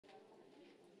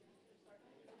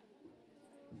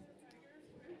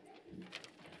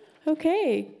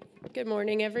Okay, good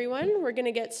morning, everyone. We're going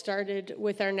to get started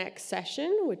with our next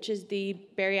session, which is the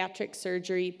Bariatric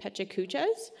Surgery Pecha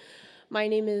Kuchas. My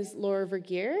name is Laura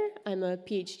Vergeer. I'm a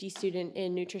PhD student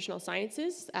in Nutritional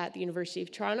Sciences at the University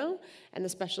of Toronto and the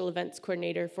Special Events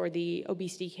Coordinator for the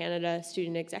Obesity Canada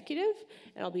Student Executive,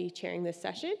 and I'll be chairing this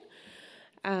session.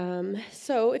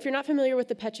 So if you're not familiar with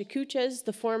the Pecha Kuchas,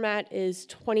 the format is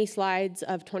 20 slides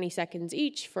of 20 seconds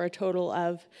each for a total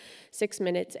of 6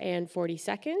 minutes and 40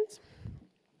 seconds.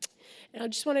 And I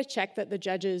just want to check that the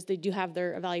judges, they do have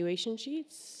their evaluation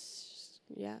sheets.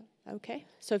 Yeah, okay.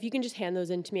 So if you can just hand those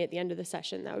in to me at the end of the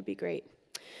session, that would be great.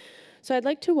 So I'd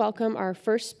like to welcome our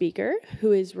first speaker,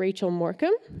 who is Rachael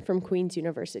Morkem from Queen's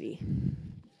University.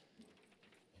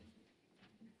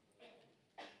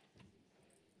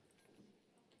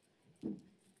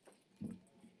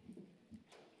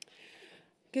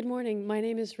 Good morning. My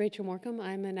name is Rachael Morkem.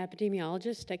 I'm an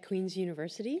epidemiologist at Queen's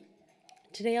University.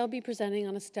 Today I'll be presenting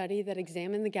on a study that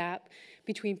examined the gap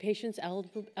between patients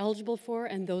eligible for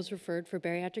and those referred for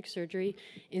bariatric surgery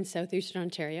in southeastern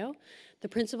Ontario. The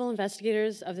principal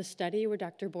investigators of the study were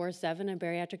Dr. Boris Zevin, a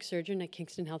bariatric surgeon at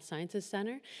Kingston Health Sciences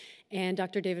Centre, and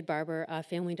Dr. David Barber, a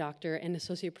family doctor and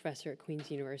associate professor at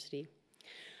Queen's University.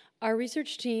 Our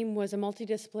research team was a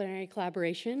multidisciplinary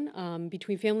collaboration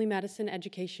between family medicine,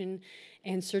 education,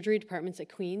 and surgery departments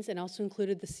at Queen's, and also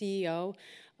included the CEO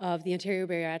of the Ontario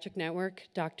Bariatric Network,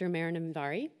 Dr. Marin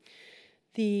Amvari.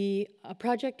 The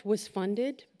project was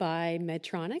funded by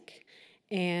Medtronic,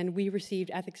 and we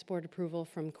received ethics board approval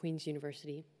from Queen's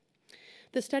University.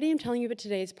 The study I'm telling you about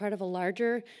today is part of a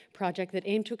larger project that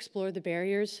aimed to explore the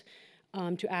barriers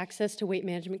to access to weight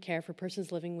management care for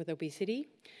persons living with obesity.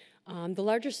 The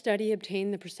larger study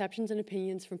obtained the perceptions and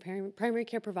opinions from primary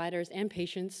care providers and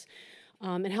patients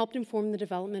and helped inform the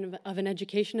development of an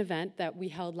education event that we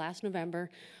held last November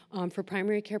for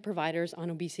primary care providers on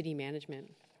obesity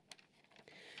management.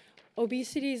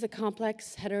 Obesity is a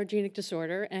complex heterogenic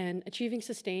disorder, and achieving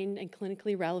sustained and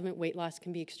clinically relevant weight loss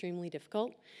can be extremely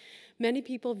difficult. Many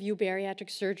people view bariatric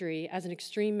surgery as an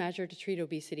extreme measure to treat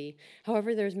obesity.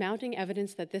 However, there is mounting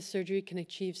evidence that this surgery can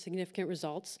achieve significant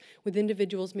results, with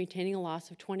individuals maintaining a loss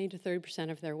of 20 to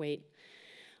 30% of their weight.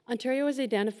 Ontario has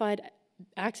identified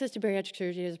access to bariatric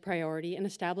surgery as a priority and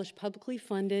established publicly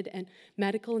funded and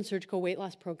medical and surgical weight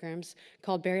loss programs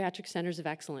called Bariatric Centers of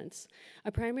Excellence.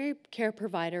 A primary care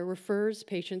provider refers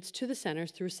patients to the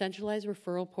centers through a centralized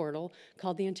referral portal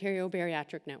called the Ontario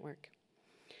Bariatric Network.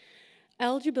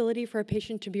 Eligibility for a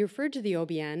patient to be referred to the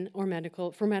OBN or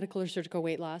medical or surgical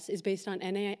weight loss is based on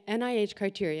NIH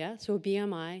criteria, so a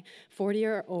BMI 40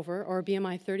 or over, or a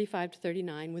BMI 35 to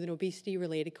 39 with an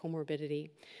obesity-related comorbidity.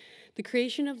 The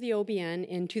creation of the OBN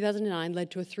in 2009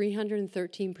 led to a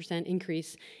 313%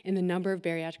 increase in the number of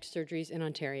bariatric surgeries in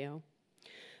Ontario.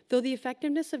 Though the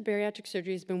effectiveness of bariatric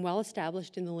surgery has been well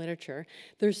established in the literature,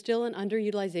 there's still an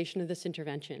underutilization of this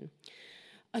intervention.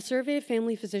 A survey of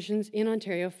family physicians in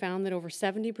Ontario found that over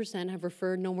 70% have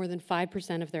referred no more than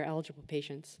 5% of their eligible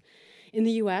patients. In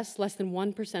the US, less than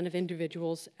 1% of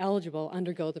individuals eligible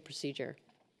undergo the procedure.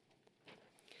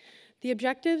 The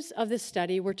objectives of this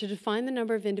study were to define the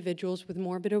number of individuals with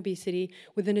morbid obesity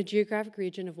within a geographic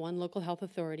region of one local health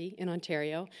authority in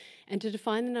Ontario, and to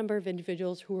define the number of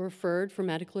individuals who were referred for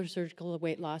medical or surgical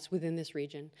weight loss within this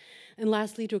region. And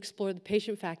lastly, to explore the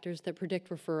patient factors that predict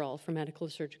referral for medical or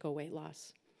surgical weight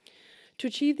loss. To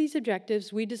achieve these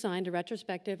objectives, we designed a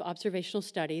retrospective observational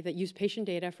study that used patient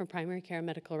data from primary care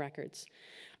medical records.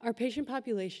 Our patient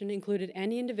population included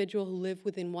any individual who lived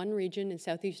within one region in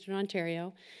southeastern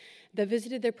Ontario that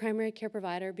visited their primary care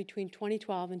provider between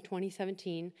 2012 and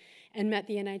 2017 and met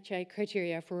the NIH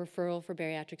criteria for referral for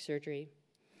bariatric surgery.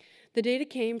 The data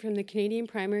came from the Canadian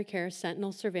Primary Care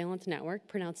Sentinel Surveillance Network,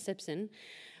 pronounced CIPSEN,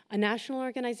 a national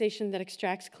organization that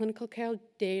extracts clinical care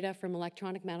data from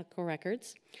electronic medical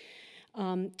records.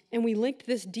 And we linked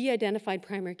this de-identified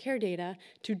primary care data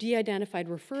to de-identified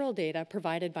referral data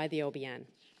provided by the OBN.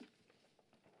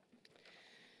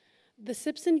 The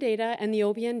CIPSEN data and the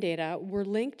OBN data were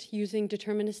linked using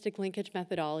deterministic linkage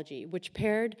methodology, which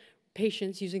paired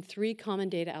patients using 3 common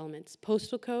data elements: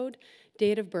 postal code,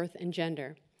 date of birth, and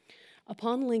gender.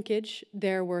 Upon linkage,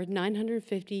 there were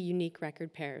 950 unique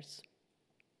record pairs.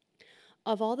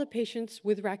 Of all the patients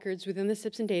with records within the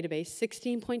CIPSEN database,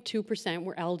 16.2%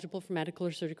 were eligible for medical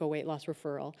or surgical weight loss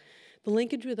referral. The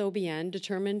linkage with OBN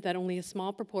determined that only a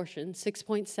small proportion,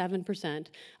 6.7%,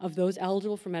 of those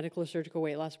eligible for medical or surgical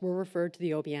weight loss were referred to the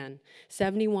OBN,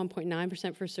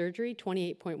 71.9% for surgery,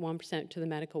 28.1% to the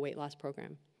medical weight loss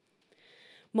program.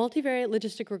 Multivariate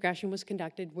logistic regression was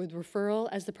conducted with referral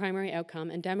as the primary outcome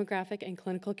and demographic and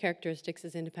clinical characteristics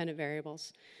as independent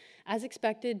variables. As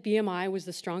expected, BMI was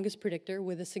the strongest predictor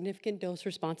with a significant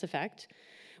dose-response effect.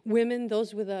 Women,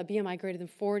 those with a BMI greater than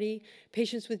 40,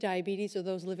 patients with diabetes, or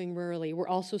those living rurally were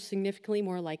also significantly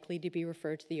more likely to be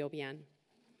referred to the OBN.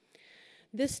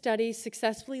 This study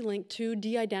successfully linked two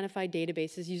de-identified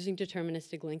databases using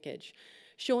deterministic linkage.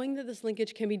 Showing that this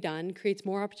linkage can be done creates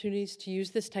more opportunities to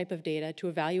use this type of data to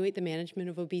evaluate the management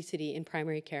of obesity in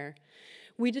primary care.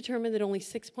 We determined that only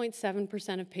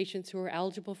 6.7% of patients who are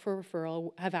eligible for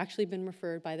referral have actually been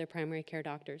referred by their primary care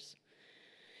doctors.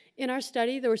 In our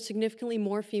study, there were significantly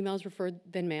more females referred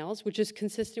than males, which is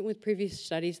consistent with previous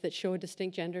studies that show a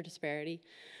distinct gender disparity.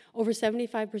 Over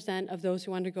 75% of those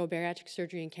who undergo bariatric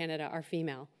surgery in Canada are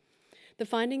female. The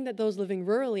finding that those living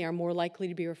rurally are more likely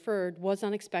to be referred was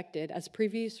unexpected, as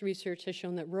previous research has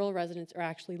shown that rural residents are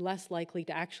actually less likely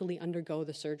to actually undergo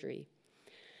the surgery.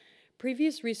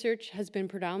 Previous research has been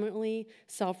predominantly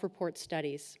self-report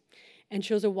studies and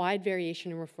shows a wide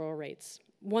variation in referral rates.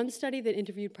 One study that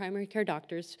interviewed primary care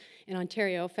doctors in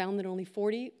Ontario found that only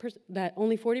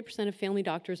 40% of family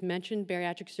doctors mentioned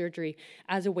bariatric surgery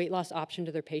as a weight loss option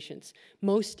to their patients,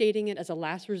 most stating it as a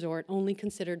last resort only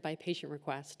considered by patient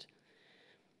request.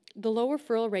 The low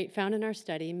referral rate found in our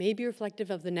study may be reflective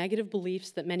of the negative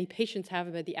beliefs that many patients have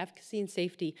about the efficacy and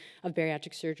safety of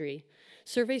bariatric surgery.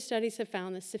 Survey studies have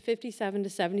found that 57 to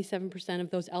 77% of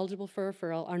those eligible for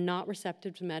referral are not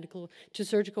receptive to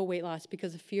surgical weight loss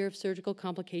because of fear of surgical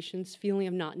complications, feeling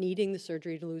of not needing the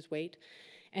surgery to lose weight,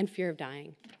 and fear of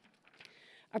dying.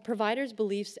 Our providers'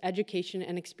 beliefs, education,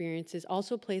 and experiences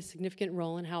also play a significant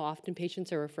role in how often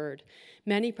patients are referred.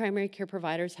 Many primary care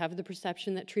providers have the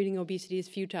perception that treating obesity is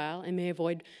futile and may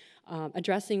avoid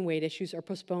addressing weight issues or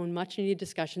postpone much-needed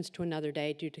discussions to another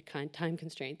day due to time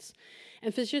constraints.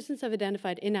 And physicians have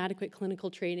identified inadequate clinical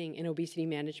training in obesity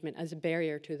management as a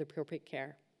barrier to the appropriate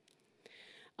care.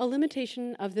 A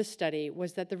limitation of this study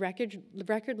was that the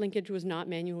record linkage was not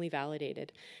manually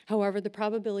validated. However, the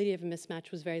probability of a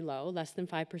mismatch was very low, less than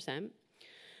 5%.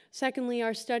 Secondly,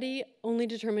 our study only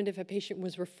determined if a patient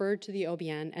was referred to the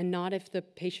OBN and not if the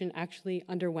patient actually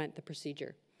underwent the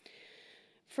procedure.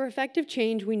 For effective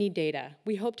change, we need data.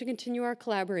 We hope to continue our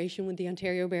collaboration with the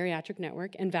Ontario Bariatric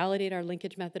Network and validate our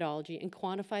linkage methodology and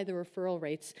quantify the referral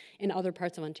rates in other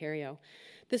parts of Ontario.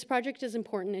 This project is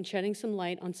important in shedding some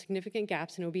light on significant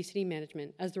gaps in obesity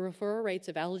management, as the referral rates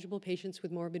of eligible patients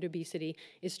with morbid obesity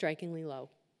is strikingly low.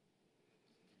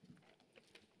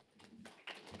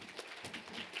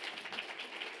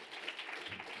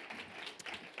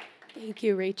 Thank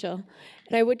you, Rachel.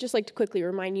 And I would just like to quickly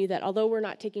remind you that although we're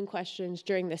not taking questions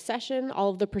during this session, all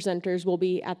of the presenters will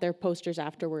be at their posters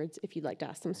afterwards if you'd like to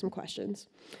ask them some questions.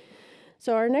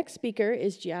 So our next speaker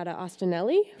is Giada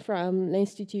Ostinelli from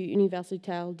l'Institut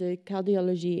Universitaire de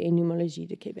Cardiologie et Pneumologie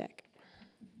de Québec.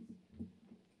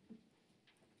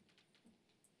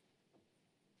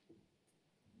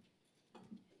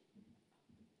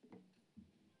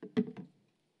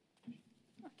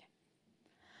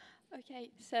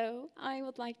 Okay, so I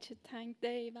would like to thank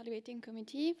the evaluating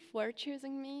committee for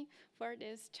choosing me for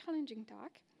this challenging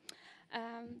talk.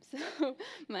 So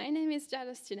my name is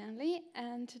Giada Ostinelli,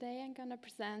 and today I'm going to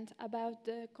present about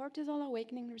the cortisol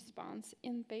awakening response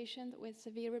in patients with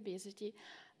severe obesity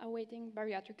awaiting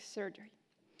bariatric surgery.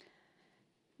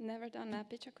 Never done a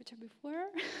Pecha Kucha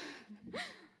before.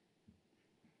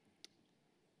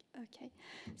 Okay,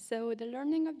 so the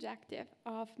learning objective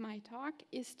of my talk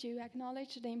is to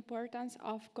acknowledge the importance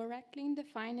of correctly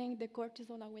defining the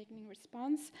cortisol awakening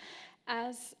response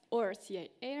as, or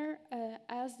CAR,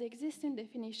 as the existing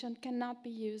definition cannot be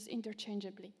used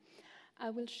interchangeably. I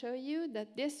will show you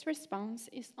that this response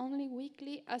is only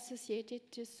weakly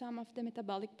associated to some of the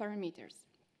metabolic parameters.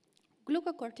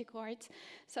 Glucocorticoids,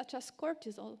 such as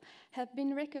cortisol, have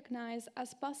been recognized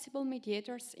as possible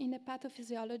mediators in the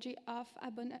pathophysiology of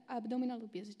abdominal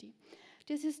obesity.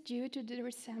 This is due to the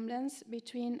resemblance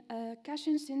between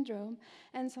Cushing syndrome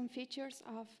and some features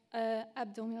of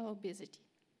abdominal obesity.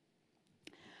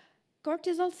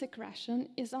 Cortisol secretion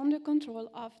is under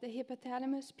control of the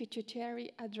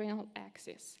hypothalamus-pituitary-adrenal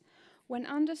axis. When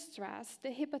under stress, the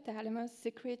hypothalamus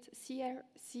secretes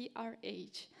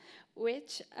CRH,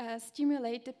 which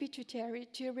stimulate the pituitary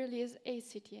to release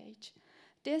ACTH.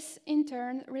 This, in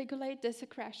turn, regulates the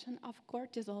secretion of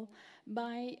cortisol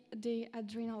by the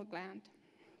adrenal gland.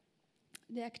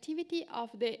 The activity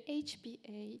of the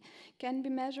HPA can be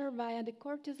measured via the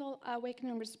cortisol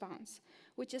awakening response,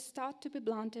 which is thought to be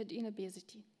blunted in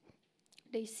obesity.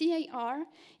 The CAR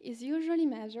is usually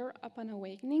measured upon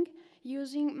awakening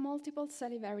using multiple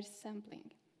salivary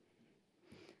sampling.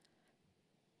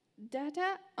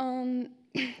 Data on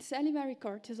salivary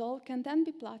cortisol can then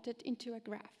be plotted into a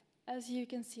graph. as you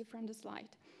can see from the slide.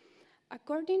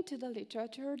 According to the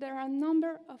literature, there are a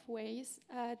number of ways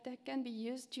that can be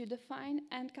used to define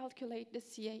and calculate the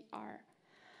CAR.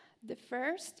 The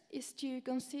first is to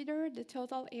consider the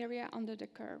total area under the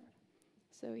curve.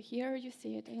 So here you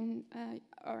see it in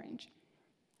orange.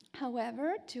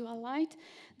 However, to highlight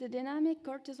the dynamic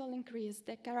cortisol increase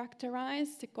that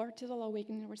characterizes the cortisol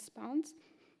awakening response,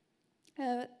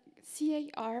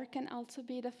 CAR can also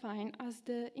be defined as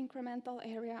the incremental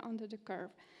area under the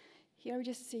curve. Here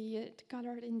you see it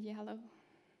colored in yellow.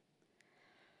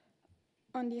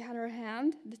 On the other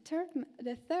hand,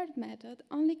 the third method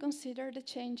only considers the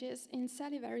changes in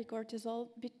salivary cortisol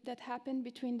that happen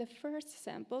between the first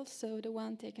sample, so the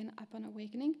one taken upon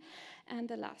awakening, and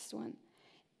the last one.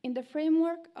 In the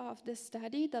framework of the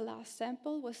study, the last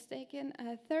sample was taken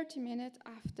 30 minutes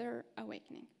after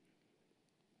awakening.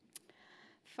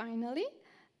 Finally,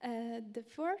 the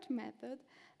fourth method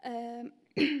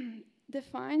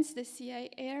defines the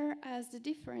CAR as the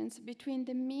difference between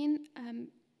the mean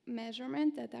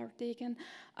measurements that are taken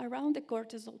around the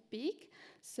cortisol peak,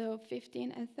 so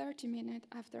 15 and 30 minutes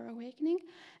after awakening,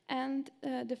 and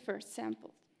the first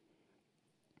sample.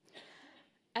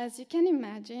 As you can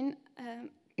imagine,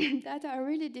 that are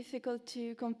really difficult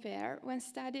to compare when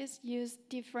studies use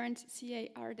different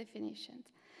CAR definitions.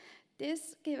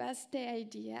 This gave us the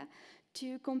idea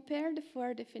to compare the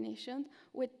four definitions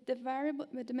with the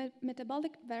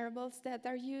metabolic variables that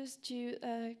are used to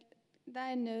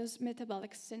diagnose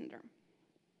metabolic syndrome.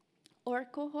 Our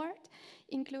cohort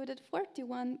included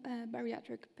 41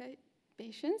 bariatric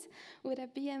patients with a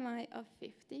BMI of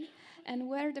 50, and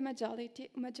where the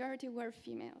majority were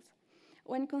females.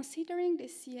 When considering the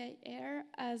CAR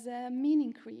as a mean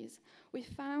increase, we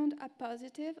found a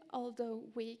positive, although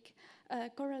weak,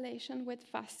 correlation with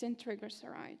fasting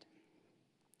triglyceride.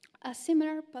 A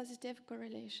similar positive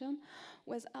correlation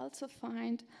was also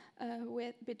found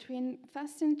between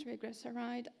fasting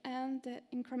triglyceride and the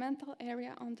incremental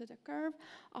area under the curve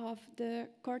of the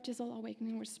cortisol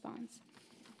awakening response.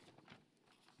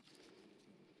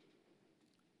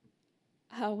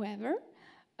 However,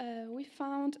 we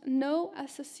found no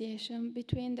association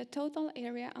between the total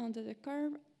area under the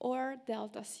curve, or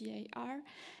delta CAR,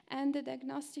 and the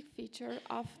diagnostic feature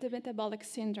of the metabolic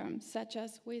syndrome, such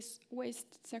as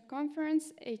waist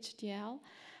circumference, HDL,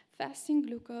 fasting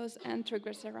glucose and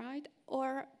triglyceride,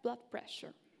 or blood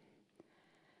pressure.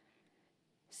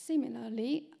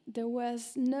 Similarly, there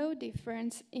was no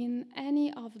difference in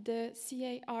any of the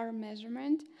CAR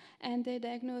measurement and the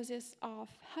diagnosis of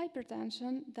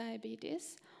hypertension,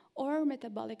 diabetes, or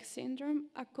metabolic syndrome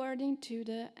according to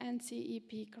the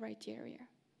NCEP criteria.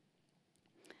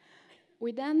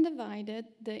 We then divided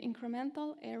the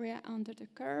incremental area under the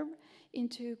curve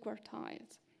into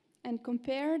quartiles and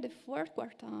compared the fourth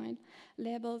quartile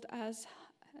labeled as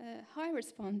high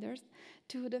responders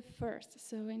to the first.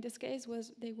 So in this case,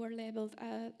 they were labeled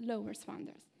low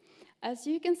responders. As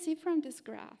you can see from this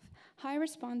graph, high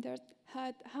responders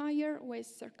had higher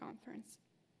waist circumference.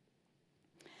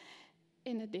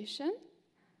 In addition,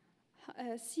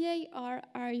 CAR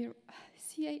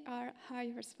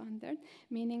high responder,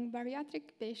 meaning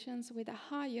bariatric patients with a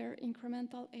higher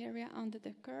incremental area under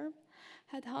the curve,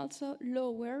 had also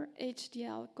lower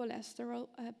HDL cholesterol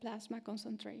plasma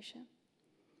concentration.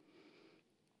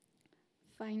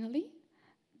 Finally,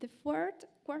 the fourth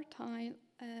quartile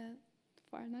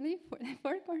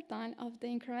of the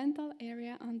incremental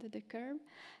area under the curve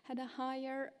had a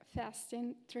higher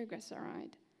fasting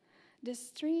triglyceride.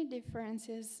 These three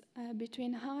differences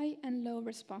between high and low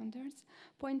responders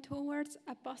point towards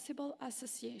a possible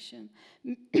association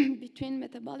between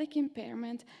metabolic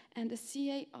impairment and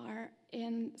the CAR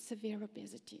in severe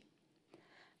obesity.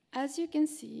 As you can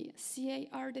see,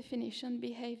 CAR definition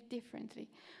behaved differently,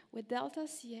 with delta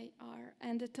CAR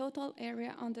and the total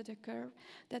area under the curve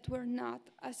that were not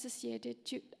associated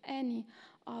to any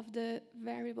of the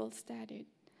variables studied.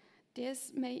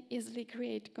 This may easily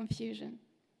create confusion.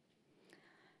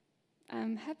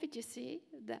 I'm happy to say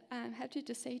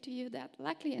to you that,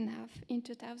 luckily enough, in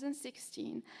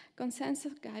 2016,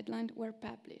 consensus guidelines were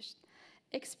published.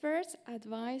 Experts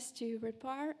advised to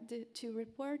report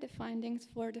the findings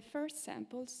for the first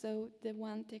sample, so the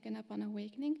one taken upon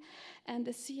awakening, and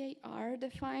the CAR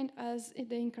defined as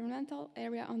the incremental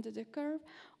area under the curve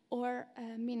or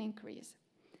mean increase.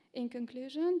 In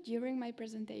conclusion, during my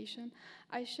presentation,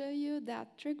 I show you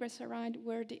that triglycerides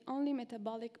were the only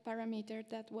metabolic parameter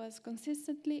that was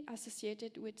consistently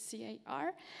associated with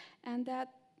CAR, and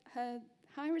that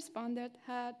high responders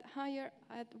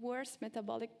had worse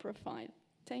metabolic profile.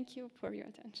 Thank you for your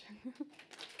attention.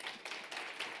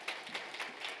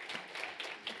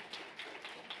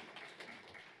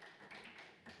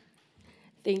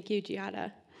 Thank you,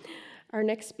 Giada. Our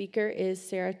next speaker is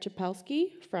Sarah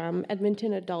Chapelsky from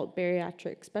Edmonton Adult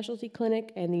Bariatric Specialty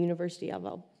Clinic and the University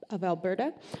of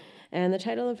Alberta. And the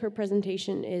title of her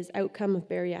presentation is Outcome of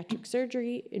Bariatric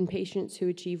Surgery in Patients Who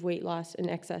Achieve Weight Loss in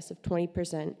Excess of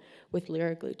 20% with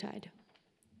Liraglutide.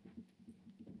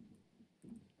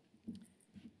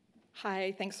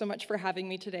 Hi, thanks so much for having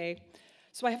me today.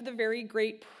 So I have the very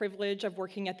great privilege of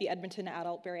working at the Edmonton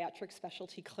Adult Bariatric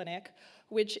Specialty Clinic,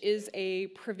 which is a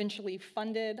provincially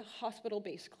funded,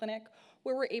 hospital-based clinic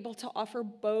where we're able to offer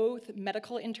both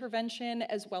medical intervention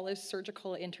as well as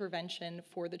surgical intervention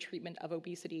for the treatment of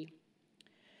obesity.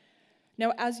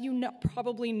 Now, as you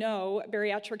probably know,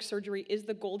 bariatric surgery is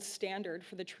the gold standard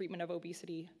for the treatment of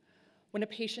obesity. When a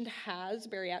patient has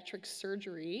bariatric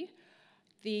surgery,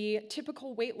 the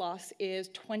typical weight loss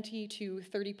is 20 to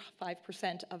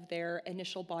 35% of their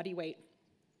initial body weight.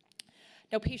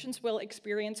 Now, patients will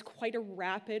experience quite a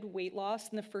rapid weight loss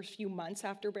in the first few months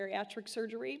after bariatric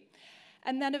surgery,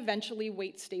 and then eventually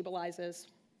weight stabilizes.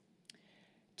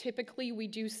 Typically, we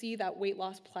do see that weight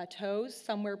loss plateaus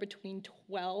somewhere between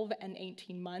 12 and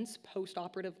 18 months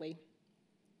post-operatively.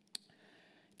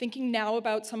 Thinking now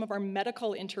about some of our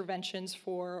medical interventions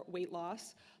for weight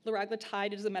loss,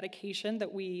 liraglutide is a medication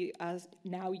that we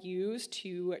now use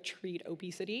to treat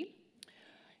obesity.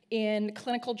 In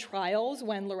clinical trials,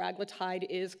 when liraglutide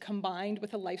is combined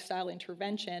with a lifestyle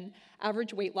intervention,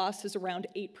 average weight loss is around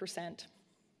 8%.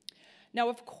 Now,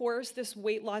 of course, this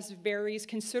weight loss varies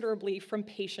considerably from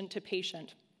patient to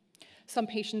patient. Some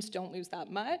patients don't lose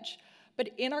that much, but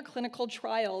in our clinical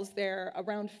trials,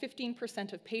 around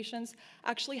 15% of patients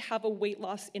actually have a weight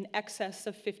loss in excess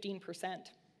of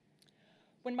 15%.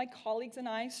 When my colleagues and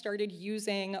I started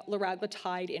using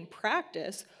liraglutide in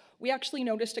practice, we actually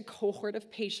noticed a cohort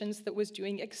of patients that was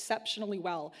doing exceptionally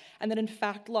well and that in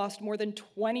fact lost more than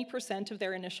 20% of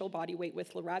their initial body weight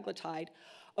with liraglutide,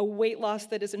 a weight loss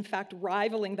that is in fact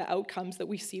rivaling the outcomes that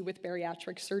we see with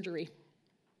bariatric surgery.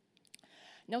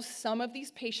 Now, some of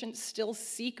these patients still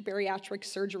seek bariatric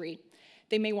surgery.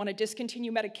 They may want to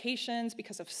discontinue medications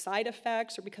because of side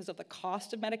effects or because of the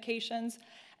cost of medications,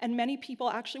 and many people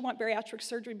actually want bariatric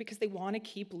surgery because they want to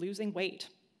keep losing weight.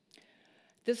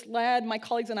 This led my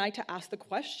colleagues and I to ask the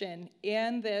question,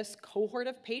 in this cohort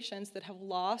of patients that have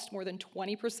lost more than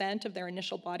 20% of their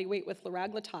initial body weight with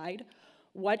liraglutide,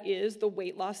 what is the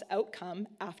weight loss outcome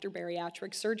after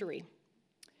bariatric surgery?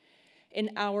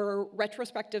 In our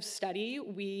retrospective study,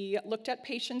 we looked at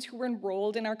patients who were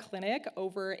enrolled in our clinic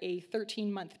over a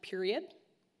 13-month period.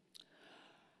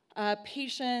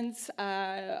 Patients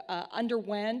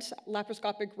underwent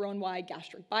laparoscopic Roux-en-Y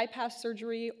gastric bypass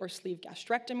surgery or sleeve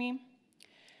gastrectomy.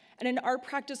 And in our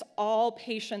practice, all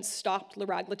patients stopped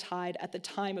liraglutide at the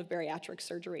time of bariatric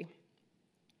surgery.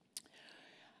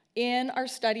 In our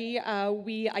study,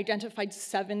 we identified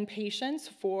 7 patients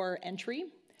for entry.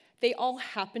 They all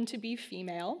happened to be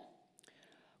female.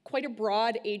 Quite a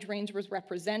broad age range was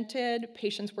represented.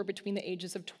 Patients were between the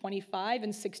ages of 25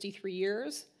 and 63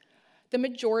 years. The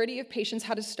majority of patients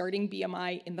had a starting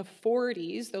BMI in the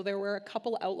 40s, though there were a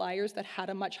couple outliers that had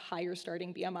a much higher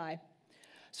starting BMI.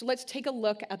 So let's take a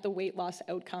look at the weight loss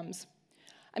outcomes.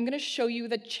 I'm going to show you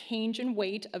the change in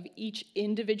weight of each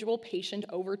individual patient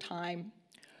over time.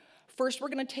 First, we're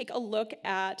going to take a look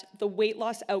at the weight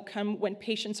loss outcome when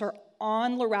patients are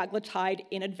on liraglutide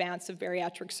in advance of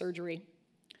bariatric surgery.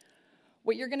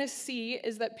 What you're going to see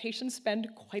is that patients spend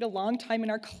quite a long time in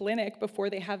our clinic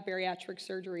before they have bariatric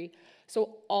surgery.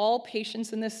 So all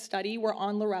patients in this study were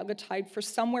on liraglutide for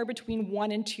somewhere between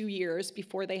 1 and 2 years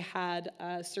before they had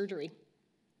surgery.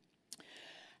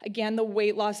 Again, the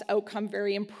weight loss outcome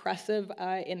very impressive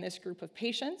in this group of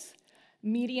patients.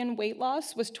 Median weight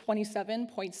loss was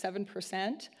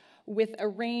 27.7%, with a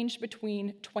range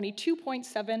between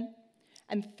 22.7%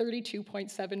 and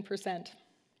 32.7%.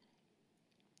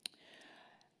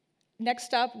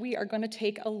 Next up, we are going to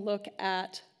take a look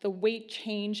at the weight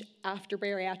change after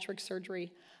bariatric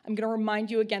surgery. I'm going to remind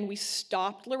you again, we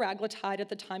stopped liraglutide at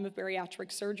the time of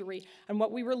bariatric surgery, and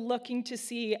what we were looking to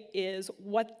see is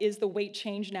what is the weight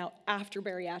change now after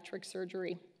bariatric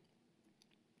surgery.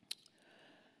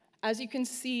 As you can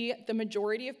see, the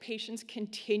majority of patients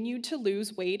continued to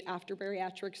lose weight after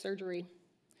bariatric surgery,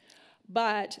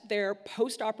 but their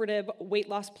post-operative weight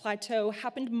loss plateau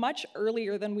happened much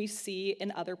earlier than we see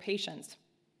in other patients.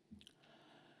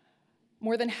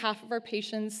 More than half of our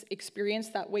patients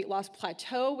experienced that weight loss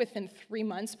plateau within 3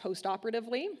 months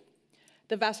post-operatively.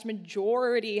 The vast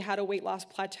majority had a weight loss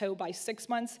plateau by 6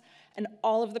 months, and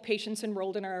all of the patients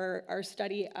enrolled in our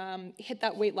study hit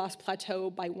that weight loss plateau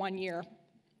by 1 year.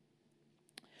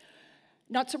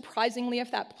 Not surprisingly, if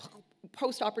that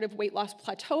postoperative weight loss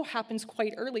plateau happens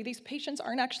quite early. These patients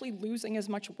aren't actually losing as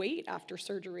much weight after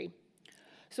surgery.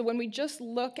 So when we just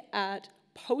look at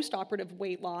postoperative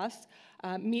weight loss,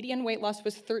 median weight loss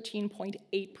was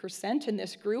 13.8% in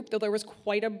this group, though there was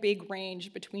quite a big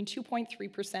range between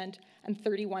 2.3% and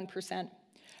 31%.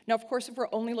 Now, of course, if we're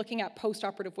only looking at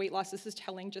postoperative weight loss, this is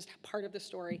telling just part of the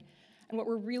story. And what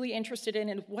we're really interested in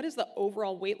is what is the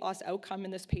overall weight loss outcome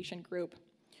in this patient group?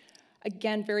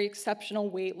 Again, very exceptional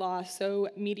weight loss. So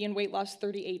median weight loss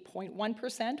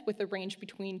 38.1% with a range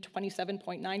between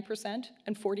 27.9%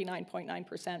 and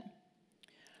 49.9%.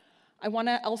 I want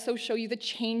to also show you the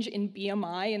change in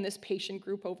BMI in this patient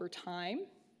group over time.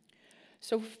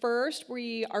 So first,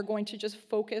 we are going to just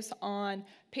focus on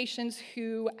patients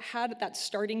who had that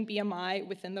starting BMI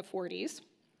within the 40s.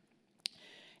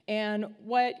 And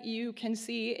what you can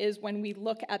see is when we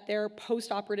look at their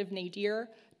postoperative nadir,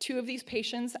 2 of these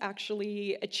patients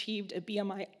actually achieved a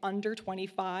BMI under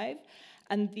 25,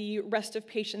 and the rest of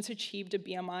patients achieved a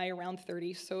BMI around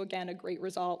 30. So again, a great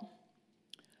result.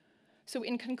 So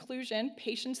in conclusion,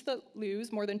 patients that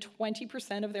lose more than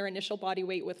 20% of their initial body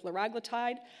weight with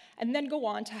liraglutide and then go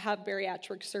on to have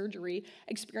bariatric surgery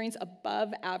experience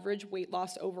above average weight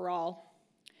loss overall.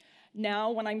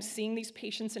 Now, when I'm seeing these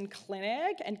patients in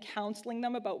clinic and counseling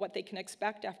them about what they can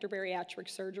expect after bariatric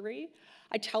surgery,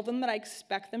 I tell them that I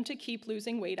expect them to keep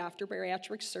losing weight after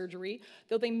bariatric surgery,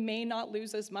 though they may not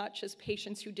lose as much as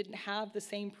patients who didn't have the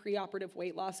same preoperative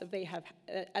weight loss as they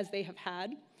have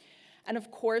had. And of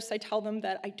course, I tell them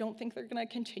that I don't think they're going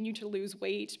to continue to lose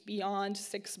weight beyond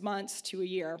 6 months to a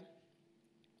year.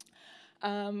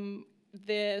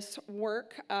 This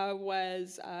work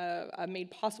was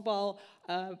made possible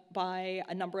by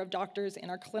a number of doctors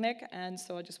in our clinic, and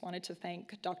so I just wanted to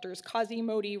thank Drs. Kazi,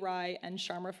 Modi, Rai, and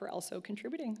Sharma for also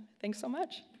contributing. Thanks so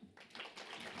much.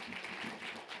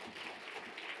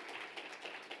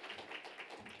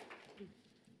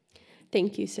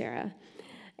 Thank you, Sarah.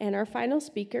 And our final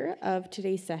speaker of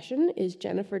today's session is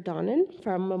Jennifer Donnan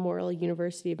from Memorial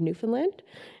University of Newfoundland,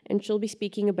 and she'll be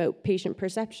speaking about patient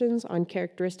perceptions on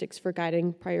characteristics for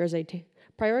guiding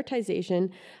prioritization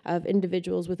of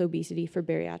individuals with obesity for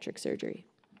bariatric surgery.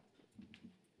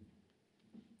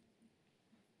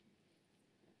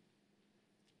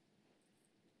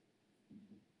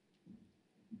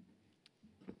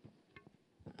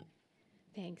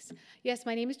 Thanks. Yes,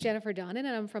 my name is Jennifer Donnan,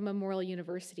 and I'm from Memorial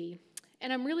University.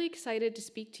 And I'm really excited to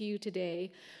speak to you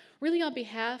today, really on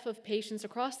behalf of patients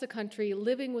across the country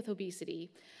living with obesity,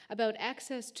 about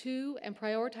access to and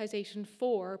prioritization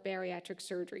for bariatric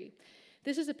surgery.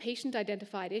 This is a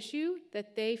patient-identified issue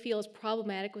that they feel is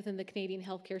problematic within the Canadian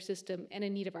healthcare system and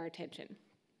in need of our attention.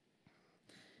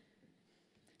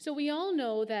 So we all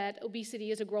know that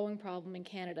obesity is a growing problem in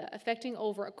Canada, affecting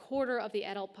over 1/4 of the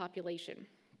adult population.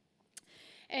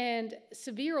 And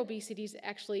severe obesity is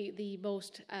actually the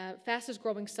most fastest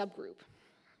growing subgroup.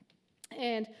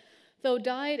 And though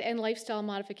diet and lifestyle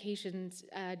modifications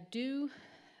do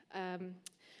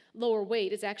lower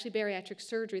weight, it's actually bariatric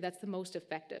surgery that's the most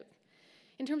effective.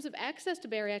 In terms of access to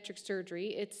bariatric surgery,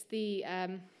 it's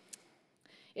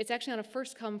actually on a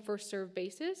first-come, first-served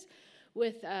basis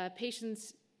with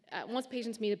patients, once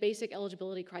patients meet a basic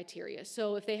eligibility criteria.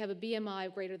 So if they have a BMI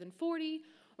of greater than 40,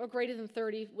 or greater than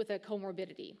 30 with a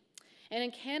comorbidity. And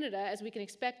in Canada, as we can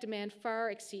expect, demand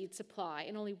far exceeds supply,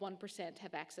 and only 1%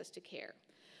 have access to care.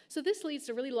 So this leads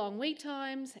to really long wait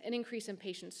times, an increase in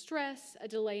patient stress, a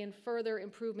delay in further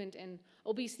improvement in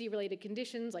obesity-related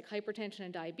conditions like hypertension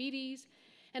and diabetes,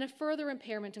 and a further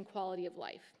impairment in quality of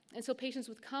life. And so patients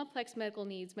with complex medical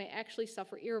needs may actually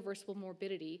suffer irreversible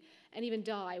morbidity and even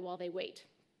die while they wait.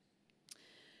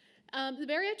 The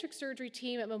bariatric surgery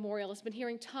team at Memorial has been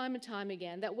hearing time and time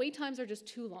again that wait times are just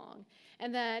too long,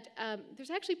 and that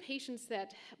there's actually patients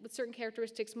that, with certain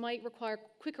characteristics, might require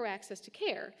quicker access to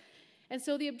care. And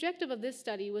so the objective of this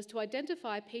study was to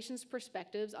identify patients'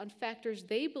 perspectives on factors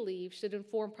they believe should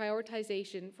inform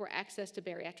prioritization for access to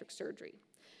bariatric surgery.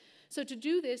 So to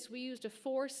do this, we used a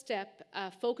 4-step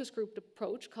focus group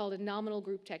approach called a nominal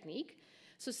group technique.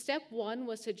 So step 1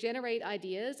 was to generate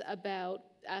ideas about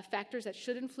factors that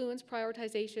should influence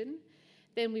prioritization.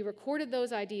 Then we recorded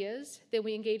those ideas. Then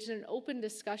we engaged in an open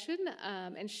discussion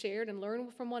and shared and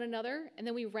learned from one another. And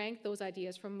then we ranked those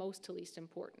ideas from most to least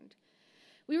important.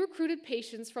 We recruited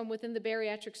patients from within the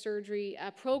bariatric surgery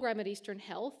program at Eastern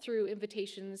Health through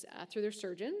invitations through their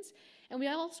surgeons. And we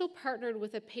also partnered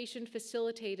with a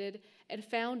patient-facilitated and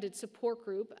founded support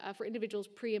group for individuals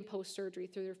pre- and post-surgery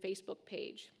through their Facebook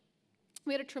page.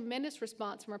 We had a tremendous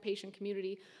response from our patient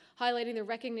community, highlighting their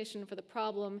recognition for the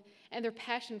problem and their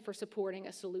passion for supporting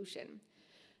a solution.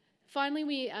 Finally,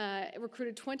 we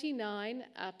recruited 29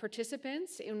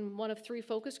 participants in one of 3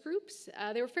 focus groups.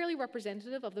 They were fairly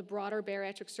representative of the broader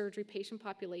bariatric surgery patient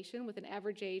population with an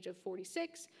average age of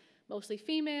 46, mostly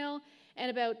female,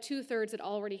 and about 2/3 that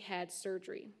already had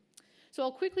surgery. So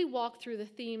I'll quickly walk through the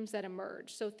themes that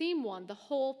emerged. So theme 1, the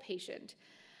whole patient.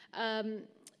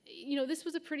 This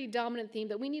was a pretty dominant theme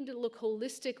that we need to look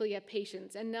holistically at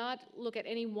patients and not look at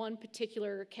any one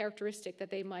particular characteristic that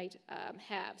they might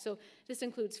have. So this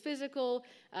includes physical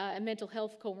and mental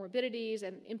health comorbidities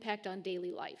and impact on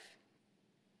daily life.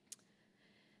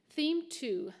 Theme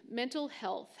 2, mental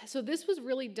health. So this was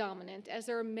really dominant as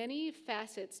there are many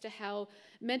facets to how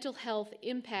mental health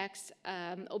impacts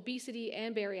obesity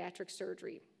and bariatric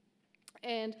surgery.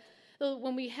 And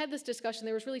when we had this discussion,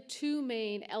 there was really 2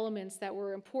 main elements that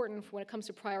were important when it comes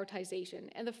to prioritization.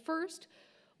 And the first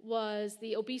was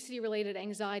the obesity-related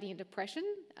anxiety and depression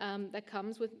that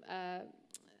comes with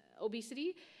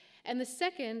obesity. And the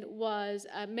second was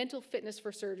mental fitness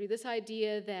for surgery, this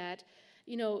idea that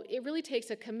it really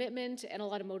takes a commitment and a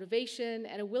lot of motivation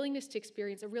and a willingness to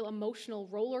experience a real emotional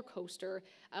roller coaster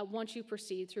once you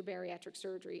proceed through bariatric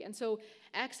surgery. And so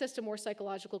access to more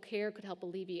psychological care could help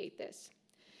alleviate this.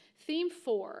 Theme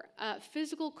 4,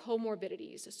 physical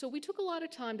comorbidities. So we took a lot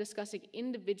of time discussing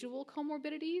individual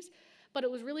comorbidities, but it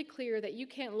was really clear that you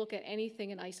can't look at anything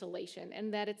in isolation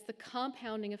and that it's the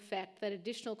compounding effect that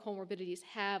additional comorbidities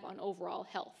have on overall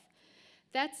health.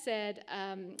 That said,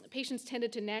 patients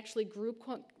tended to naturally group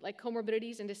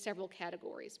comorbidities into several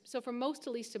categories. So from most to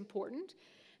least important,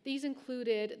 these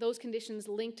included those conditions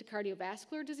linked to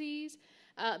cardiovascular disease,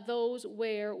 those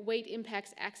where weight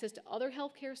impacts access to other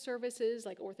healthcare services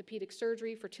like orthopedic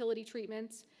surgery, fertility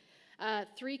treatments,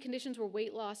 3 conditions where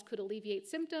weight loss could alleviate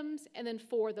symptoms, and then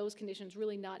 4, those conditions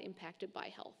really not impacted by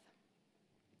health.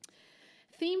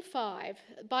 Theme 5,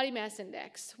 body mass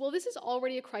index. Well, this is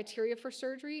already a criteria for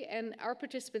surgery, and our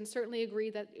participants certainly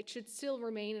agree that it should still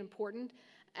remain an important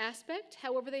aspect.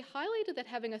 However, they highlighted that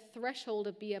having a threshold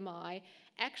of BMI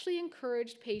actually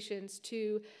encouraged patients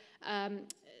to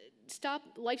stop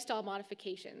lifestyle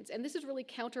modifications, and this is really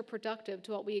counterproductive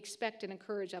to what we expect and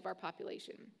encourage of our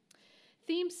population.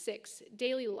 Theme 6,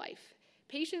 daily life.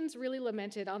 Patients really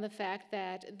lamented on the fact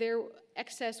that their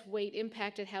excess weight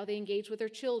impacted how they engaged with their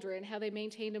children, how they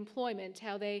maintained employment,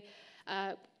 how they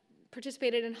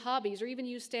participated in hobbies, or even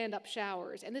used stand-up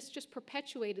showers, and this just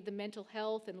perpetuated the mental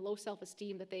health and low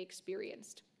self-esteem that they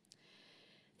experienced.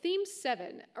 Theme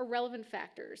 7, irrelevant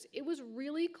factors. It was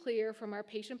really clear from our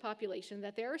patient population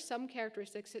that there are some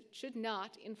characteristics that should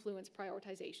not influence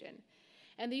prioritization.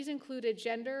 And these included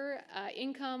gender,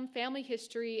 income, family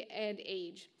history, and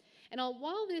age. And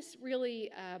while this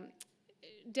really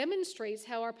demonstrates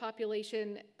how our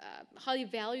population highly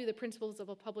value the principles of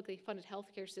a publicly funded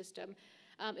healthcare system,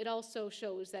 it also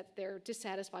shows that they're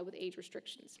dissatisfied with age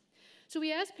restrictions. So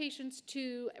we asked patients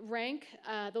to rank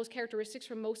those characteristics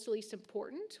from most to least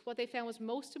important. What they found was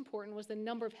most important was the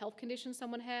number of health conditions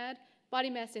someone had, body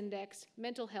mass index,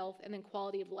 mental health, and then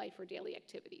quality of life or daily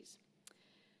activities.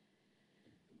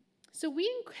 So we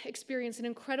experienced an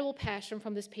incredible passion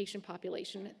from this patient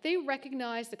population. They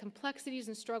recognize the complexities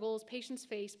and struggles patients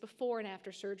face before and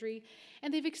after surgery,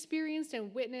 and they've experienced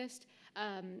and witnessed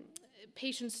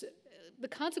patients the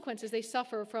consequences they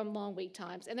suffer from long wait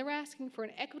times, and they're asking for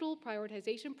an equitable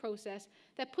prioritization process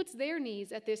that puts their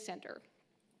needs at this center.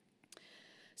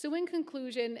 So in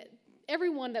conclusion,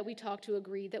 everyone that we talked to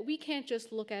agreed that we can't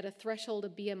just look at a threshold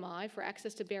of BMI for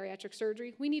access to bariatric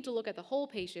surgery. We need to look at the whole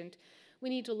patient. We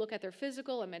need to look at their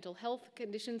physical and mental health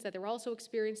conditions that they're also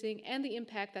experiencing and the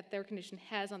impact that their condition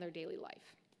has on their daily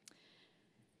life.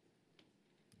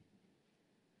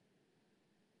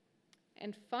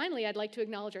 And finally, I'd like to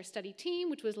acknowledge our study team,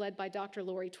 which was led by Dr.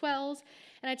 Lori Twells,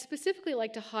 and I'd specifically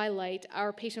like to highlight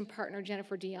our patient partner,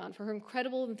 Jennifer Dion, for her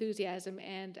incredible enthusiasm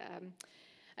and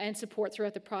support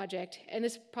throughout the project. And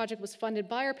this project was funded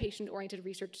by our patient-oriented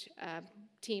research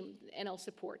team, NL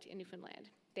Support in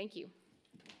Newfoundland. Thank you.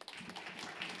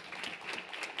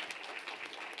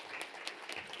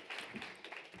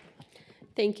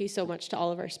 Thank you so much to all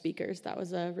of our speakers. That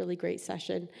was a really great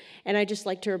session. And I'd just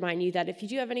like to remind you that if you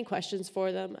do have any questions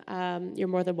for them, you're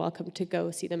more than welcome to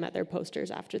go see them at their posters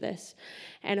after this.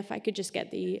 And if I could just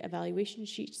get the evaluation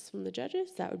sheets from the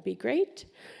judges, that would be great.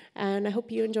 And I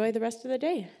hope you enjoy the rest of the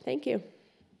day. Thank you.